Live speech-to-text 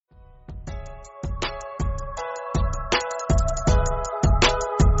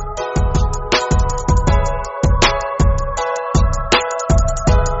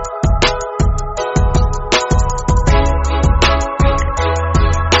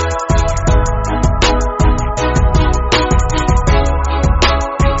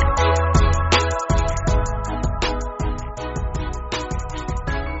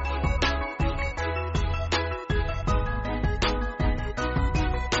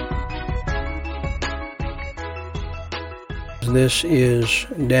This is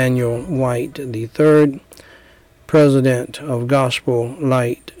Daniel White III, president of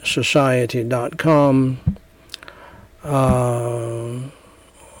GospelLightSociety.com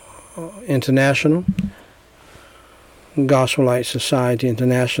International, Gospel Light Society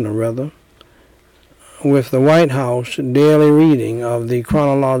International, rather, with the White House daily reading of the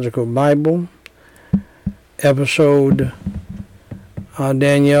Chronological Bible, episode,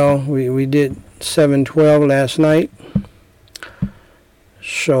 Danielle, we did 7:12 last night,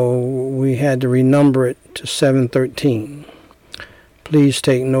 so we had to renumber it to 7:13. Please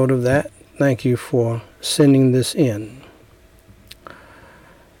take note of that. Thank you for sending this in.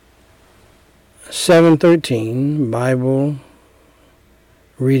 7:13, Bible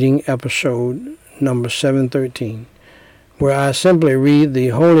reading episode number 713, where I simply read the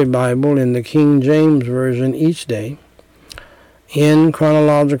Holy Bible in the King James Version each day in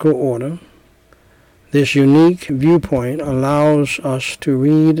chronological order. This unique viewpoint allows us to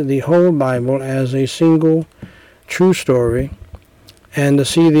read the whole Bible as a single true story and to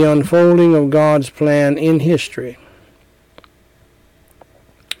see the unfolding of God's plan in history.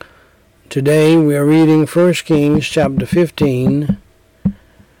 Today we are reading 1 Kings chapter 15,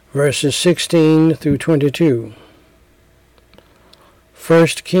 verses 16 through 22. 1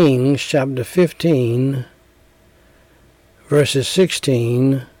 Kings chapter 15, verses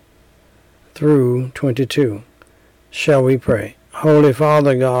 16 through 22. Shall we pray? Holy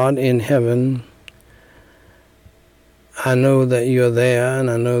Father God in heaven, I know that you're there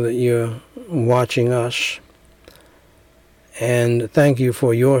and I know that you're watching us. And thank you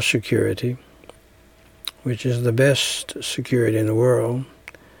for your security, which is the best security in the world.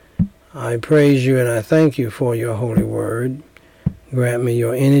 I praise you and I thank you for your holy word. Grant me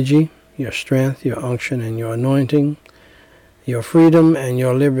your energy, your strength, your unction, and your anointing, your freedom and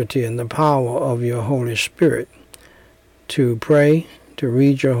your liberty and the power of your Holy Spirit to pray, to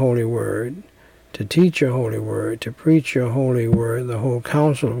read your holy word, to teach your holy word, to preach your holy word, the whole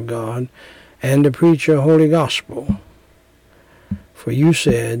counsel of God, and to preach your holy gospel. For you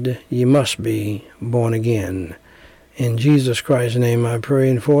said, ye must be born again. In Jesus Christ's name I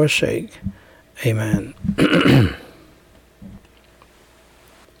pray and forsake. Amen.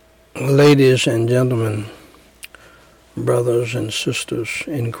 Ladies and gentlemen, brothers and sisters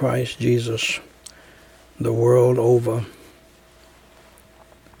in Christ Jesus, the world over,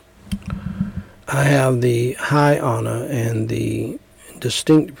 I have the high honor and the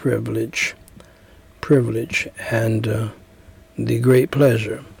distinct privilege and the great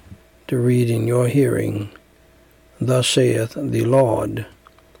pleasure to read in your hearing, Thus saith the Lord,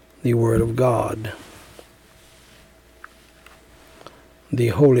 the Word of God, the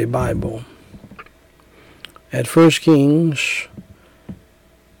Holy Bible. At 1 Kings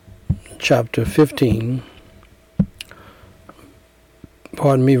chapter 15,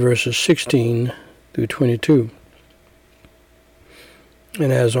 verses 16 through 22.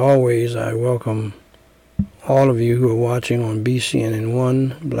 And as always, I welcome all of you who are watching on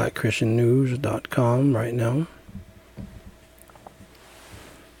BCNN1, BlackChristianNews.com right now.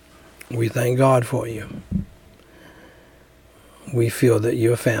 We thank God for you. We feel that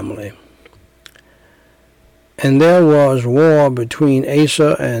you're family. And there was war between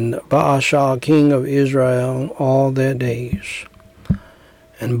Asa and Baasha, king of Israel, all their days.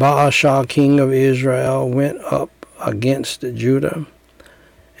 And Baasha, king of Israel, went up against Judah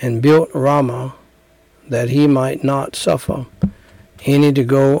and built Ramah, that he might not suffer any to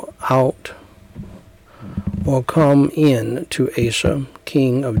go out or come in to Asa,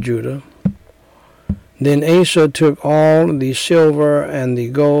 king of Judah. Then Asa took all the silver and the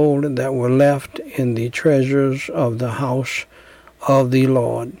gold that were left in the treasures of the house of the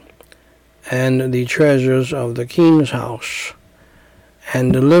Lord, and the treasures of the king's house,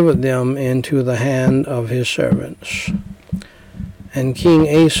 and delivered them into the hand of his servants. And King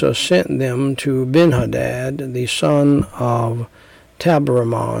Asa sent them to Benhadad, the son of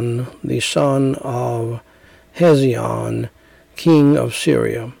Tabermon, the son of Hezion, king of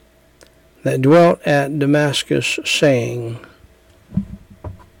Syria, that dwelt at Damascus, saying,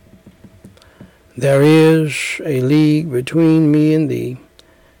 There is a league between me and thee,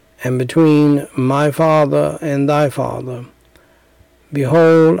 and between my father and thy father.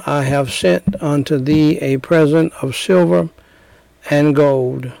 Behold, I have sent unto thee a present of silver and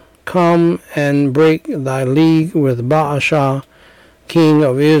gold. Come and break thy league with Baasha, king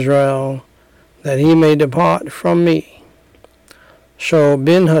of Israel, that he may depart from me. So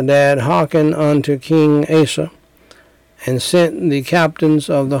Benhadad hearkened unto King Asa, and sent the captains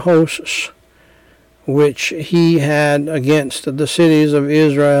of the hosts which he had against the cities of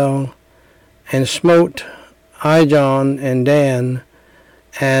Israel, and smote Ijon and Dan,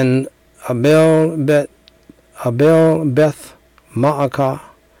 and Abel Beth Maacah,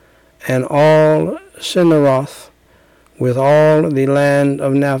 and all Sineroth, with all the land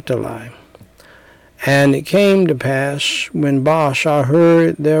of Naphtali. And it came to pass, when Baasha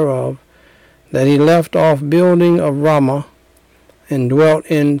heard thereof, that he left off building of Ramah, and dwelt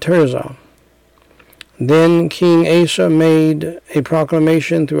in Tirzah. Then King Asa made a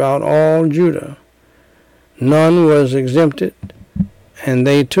proclamation throughout all Judah. None was exempted, and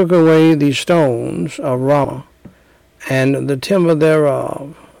they took away the stones of Ramah, and the timber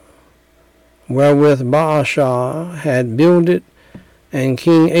thereof, wherewith Baasha had builded, and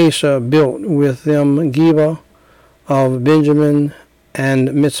King Asa built with them Geba of Benjamin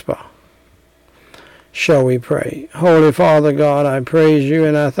and Mizpah. Shall we pray? Holy Father God, I praise you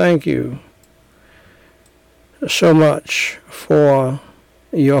and I thank you so much for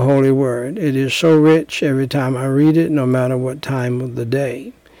your holy word. It is so rich every time I read it, no matter what time of the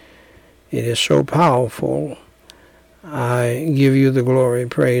day. It is so powerful. I give you the glory,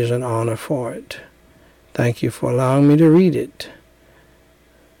 praise, and honor for it. Thank you for allowing me to read it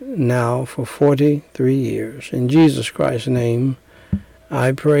now for 43 years. In Jesus Christ's name,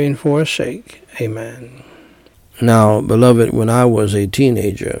 I pray and forsake. Amen. Now, beloved, when I was a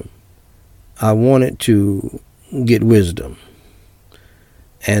teenager, I wanted to get wisdom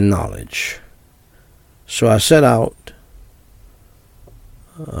and knowledge. So I set out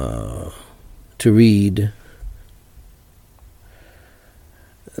to read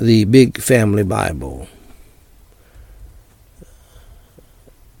the Big Family Bible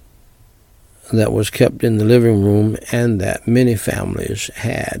that was kept in the living room and that many families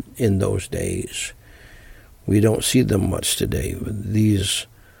had in those days. We don't see them much today, but these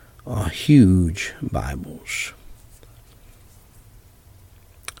are huge Bibles.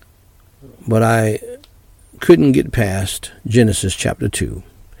 But I couldn't get past Genesis chapter 2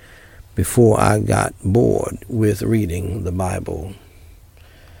 before I got bored with reading the Bible.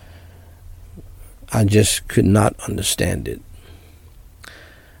 I just could not understand it.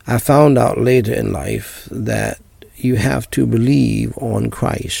 I found out later in life that you have to believe on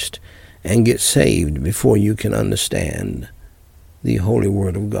Christ and get saved before you can understand the Holy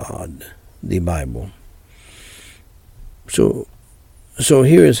Word of God, the Bible. So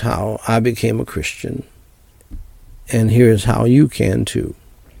here is how I became a Christian, and here is how you can too.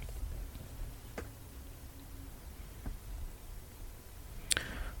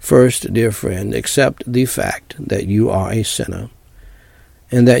 First, dear friend, accept the fact that you are a sinner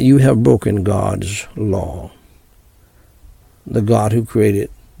and that you have broken God's law, the God who created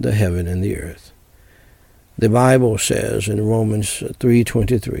the heaven and the earth. The Bible says in Romans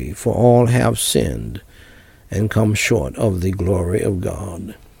 3:23, "For all have sinned and come short of the glory of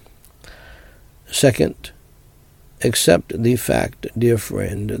God." Second, accept the fact, dear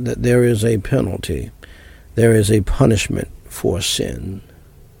friend, that there is a penalty, there is a punishment for sin.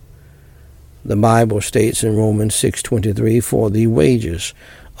 The Bible states in Romans 6:23, "For the wages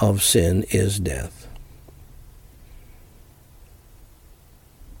of sin is death."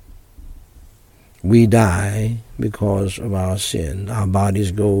 We die because of our sin. Our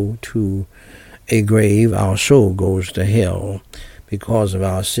bodies go to a grave. Our soul goes to hell because of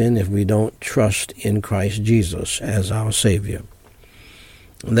our sin if we don't trust in Christ Jesus as our Savior.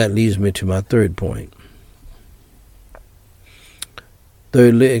 And that leads me to my third point.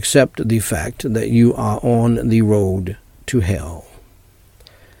 Thirdly, accept the fact that you are on the road to hell.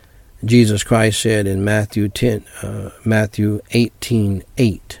 Jesus Christ said in Matthew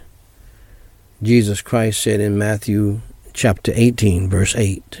 18:8. Jesus Christ said in Matthew chapter 18, verse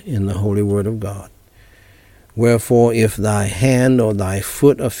 8, in the Holy Word of God, "Wherefore, if thy hand or thy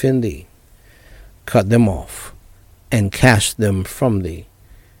foot offend thee, cut them off, and cast them from thee.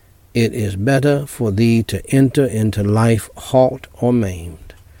 It is better for thee to enter into life halt or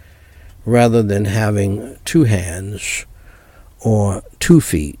maimed, rather than having 2 hands or 2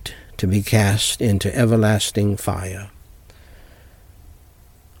 feet to be cast into everlasting fire."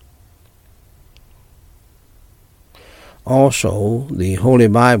 Also, the Holy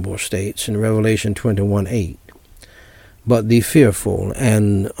Bible states in Revelation 21:8, "But the fearful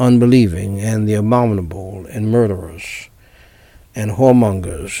and unbelieving and the abominable and murderers and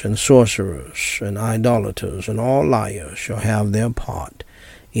whoremongers and sorcerers and idolaters and all liars shall have their part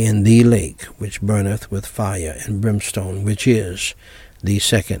in the lake which burneth with fire and brimstone, which is the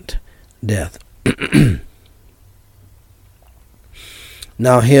second death."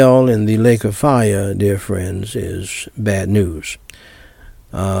 Now, hell and the lake of fire, dear friends, is bad news.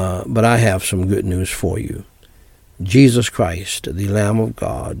 But I have some good news for you. Jesus Christ, the Lamb of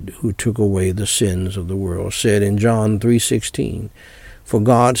God, who took away the sins of the world, said in John 3:16, "For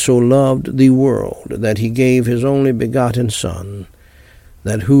God so loved the world that he gave his only begotten Son,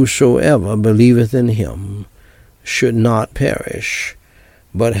 that whosoever believeth in him should not perish,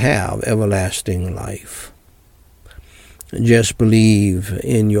 but have everlasting life." Just believe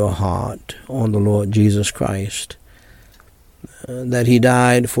in your heart on the Lord Jesus Christ, that he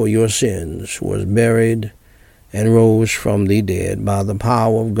died for your sins, was buried, and rose from the dead by the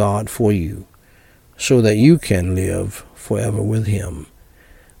power of God for you, so that you can live forever with him.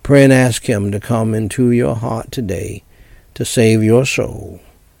 Pray and ask him to come into your heart today to save your soul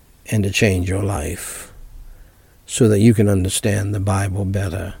and to change your life, so that you can understand the Bible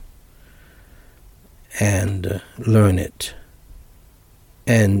better and learn it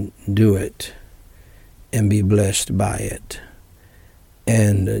and do it and be blessed by it.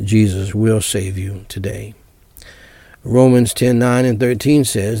 And Jesus will save you today. Romans 10:9 and 13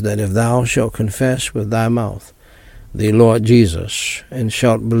 says that if thou shalt confess with thy mouth the Lord Jesus, and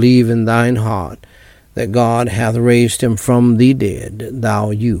shalt believe in thine heart that God hath raised him from the dead,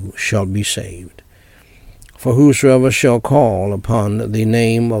 you shalt be saved. For whosoever shall call upon the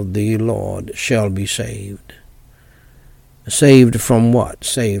name of the Lord shall be saved. Saved from what?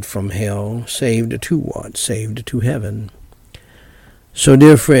 Saved from hell. Saved to what? Saved to heaven. So,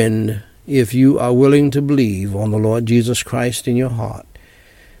 dear friend, if you are willing to believe on the Lord Jesus Christ in your heart,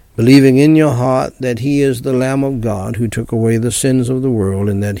 believing in your heart that he is the Lamb of God who took away the sins of the world,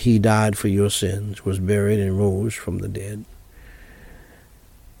 and that he died for your sins, was buried, and rose from the dead,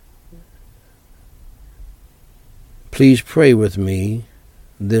 please pray with me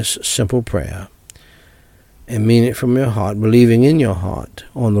this simple prayer and mean it from your heart, believing in your heart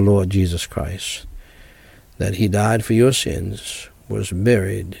on the Lord Jesus Christ, that he died for your sins, was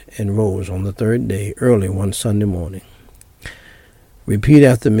buried, and rose on the third day early one Sunday morning. Repeat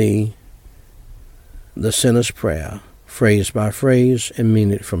after me the sinner's prayer, phrase by phrase, and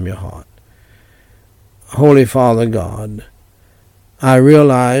mean it from your heart. Holy Father God, I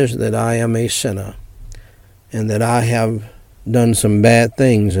realize that I am a sinner and that I have done some bad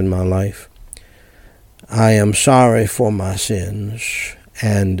things in my life. I am sorry for my sins,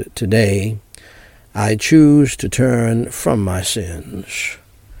 and today I choose to turn from my sins.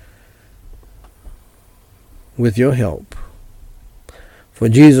 With your help, for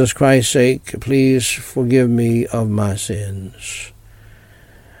Jesus Christ's sake, please forgive me of my sins.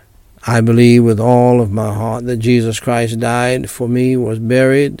 I believe with all of my heart that Jesus Christ died for me, was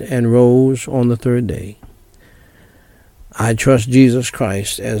buried, and rose on the third day. I trust Jesus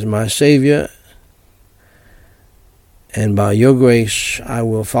Christ as my Savior, and by your grace I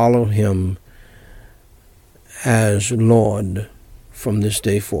will follow him as Lord from this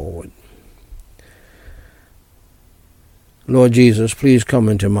day forward. Lord Jesus, please come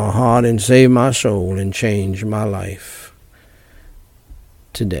into my heart and save my soul and change my life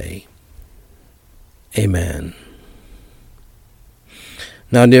today. Amen.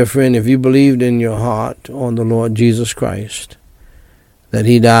 Now, dear friend, if you believed in your heart on the Lord Jesus Christ, that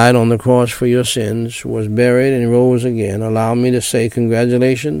he died on the cross for your sins, was buried, and rose again, allow me to say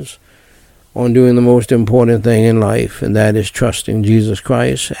congratulations on doing the most important thing in life, and that is trusting Jesus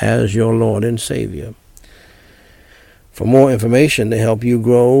Christ as your Lord and Savior. For more information to help you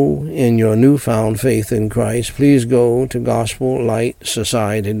grow in your newfound faith in Christ, please go to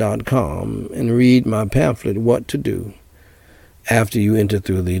GospelLightSociety.com and read my pamphlet, What to Do After You Enter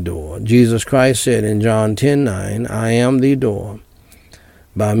Through the Door. Jesus Christ said in John 10:9, I am the door.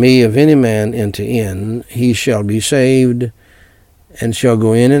 By me, if any man enter in, he shall be saved, and shall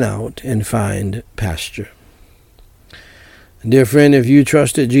go in and out and find pasture. Dear friend, if you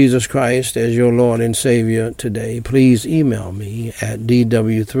trusted Jesus Christ as your Lord and Savior today, please email me at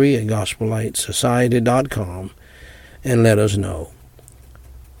dw3@gospellightsociety.com and let us know.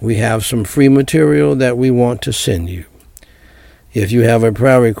 We have some free material that we want to send you. If you have a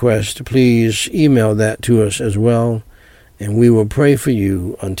prayer request, please email that to us as well, and we will pray for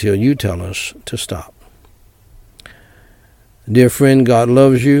you until you tell us to stop. Dear friend, God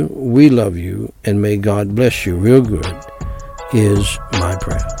loves you, we love you, and may God bless you real good is my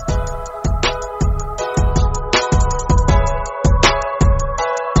prayer.